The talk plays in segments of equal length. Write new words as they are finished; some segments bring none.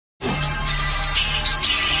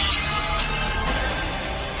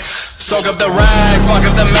Soak up the rags, spark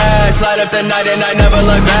up the max, light up the night and I never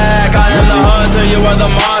look back. I am the hunter, you are the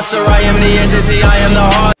monster, I am the entity, I am the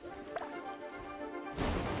heart.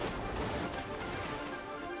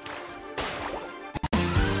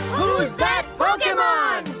 Who's that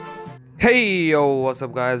Pokemon? Hey yo, what's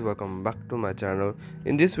up guys, welcome back to my channel.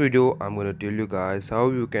 In this video I'm gonna tell you guys how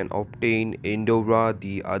you can obtain ENDORA,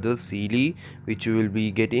 the other Seelie, which you will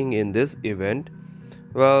be getting in this event.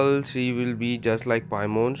 Well, she will be just like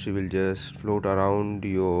Paimon. She will just float around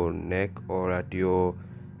your neck or at your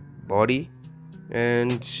body,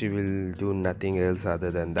 and she will do nothing else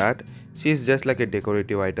other than that. She is just like a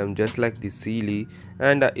decorative item, just like the Seelie.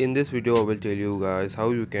 And in this video I will tell you guys how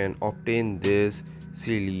you can obtain this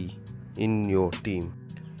Seelie in your team.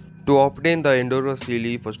 To obtain the ENDORA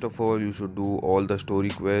Seelie, first of all you should do all the story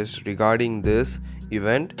quests regarding this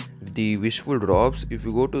event, the wishful drops. If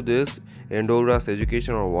you go to this ENDORA's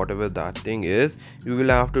education or whatever that thing is, you will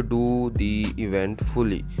have to do the event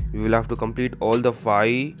fully. You will have to complete all the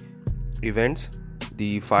 5 events,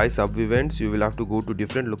 the 5 sub events. You will have to go to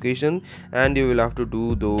different locations and you will have to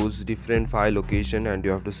do those different 5 locations, and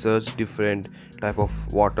you have to search different type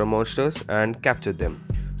of water monsters and capture them.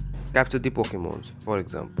 Capture the Pokemons. For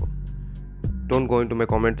example, don't go into my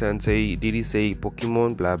comments and say did he say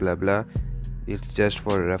Pokemon blah blah blah. It's just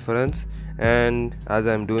for reference. And as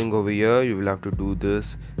I'm doing over here, you will have to do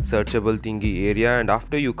this searchable thingy area, and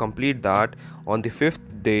after you complete that, on the 5th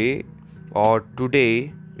day or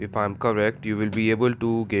today if I'm correct, you will be able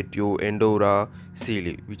to get your ENDORA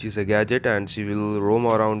Seelie, which is a gadget, and she will roam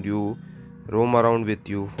around with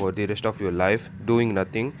you for the rest of your life, doing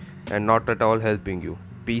nothing and not at all helping you.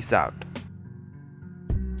 Peace out.